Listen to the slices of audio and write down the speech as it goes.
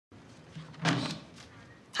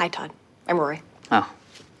Hi, Todd. I'm Rory. Oh,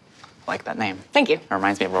 I like that name. Thank you. It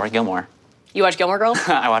reminds me of Rory Gilmore. You watch Gilmore Girls?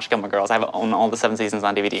 I watch Gilmore Girls. I own all the 7 seasons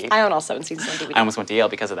on DVD. I own all 7 seasons on DVD. I almost went to Yale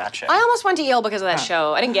because of that show. I almost went to Yale because of that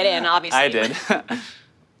show. I didn't get in, obviously. I did.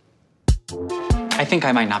 I think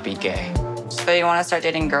I might not be gay. So you want to start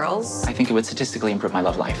dating girls? I think it would statistically improve my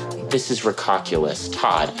love life. This is recalculous.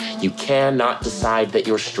 Todd, you cannot decide that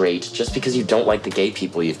you're straight just because you don't like the gay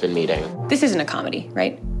people you've been meeting. This isn't a comedy,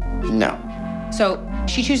 right? No. So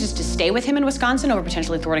she chooses to stay with him in Wisconsin over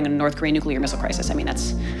potentially thwarting a North Korean nuclear missile crisis. I mean,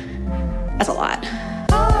 that's a lot.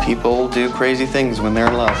 People do crazy things when they're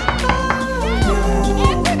in love.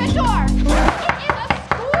 Answer the door! It is a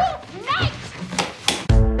school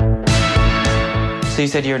night! So you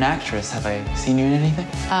said you're an actress. Have I seen you in anything?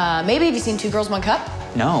 Maybe have you seen Two Girls, One Cup?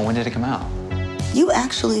 No, when did it come out? You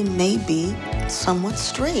actually may be somewhat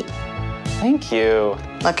straight, Thank you.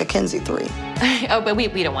 like a Kinsey 3. Oh, but we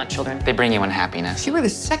don't want children. They bring you unhappiness. You were the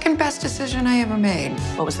second best decision I ever made.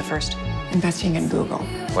 What was the first? Investing in Google.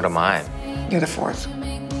 What am I? You're the fourth.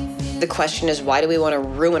 The question is, why do we want to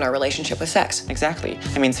ruin our relationship with sex? Exactly.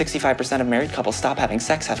 I mean, 65% of married couples stop having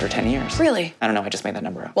sex after 10 years. Really? I don't know, I just made that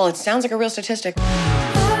number up. Well, it sounds like a real statistic.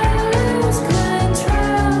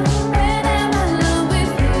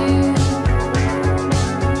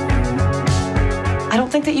 I don't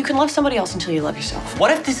think that you can love somebody else until you love yourself.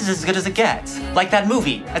 What if this is as good as it gets? Like that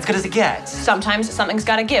movie, as good as it gets? Sometimes something's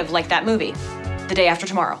gotta give, like that movie, The Day After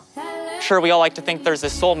Tomorrow. Sure, we all like to think there's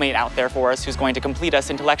this soulmate out there for us who's going to complete us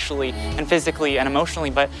intellectually and physically and emotionally,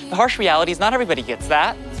 but the harsh reality is not everybody gets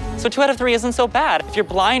that. So 2 out of 3 isn't so bad. If you're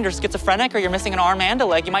blind or schizophrenic or you're missing an arm and a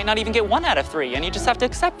leg, you might not even get 1 out of 3, and you just have to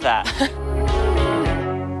accept that.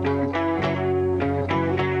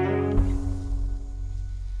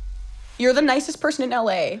 You're the nicest person in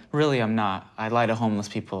LA. Really, I'm not. I lie to homeless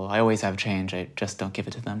people. I always have change. I just don't give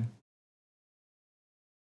it to them.